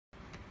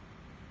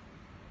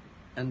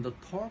And the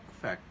torque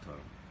factor,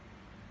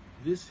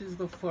 this is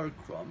the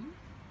fulcrum,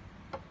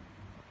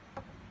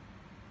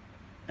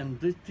 and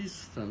the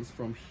distance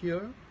from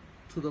here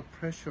to the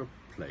pressure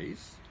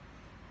place,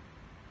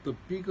 the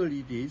bigger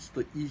it is,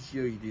 the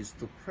easier it is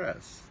to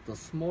press. The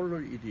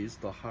smaller it is,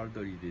 the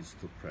harder it is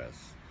to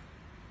press.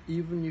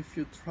 Even if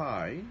you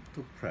try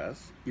to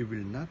press, it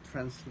will not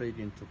translate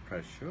into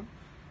pressure,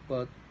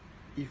 but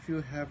if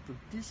you have the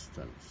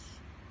distance,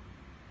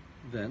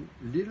 then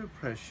little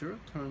pressure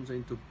turns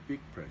into big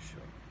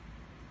pressure.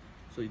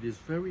 So it is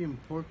very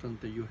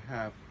important that you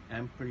have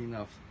ample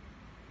enough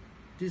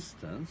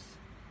distance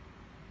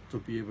to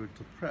be able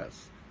to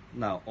press.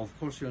 Now, of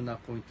course, you're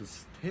not going to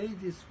stay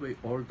this way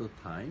all the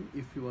time.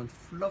 If you want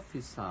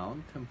fluffy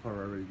sound,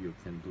 temporarily you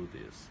can do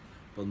this.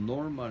 But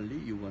normally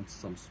you want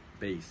some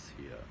space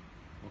here,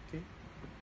 okay?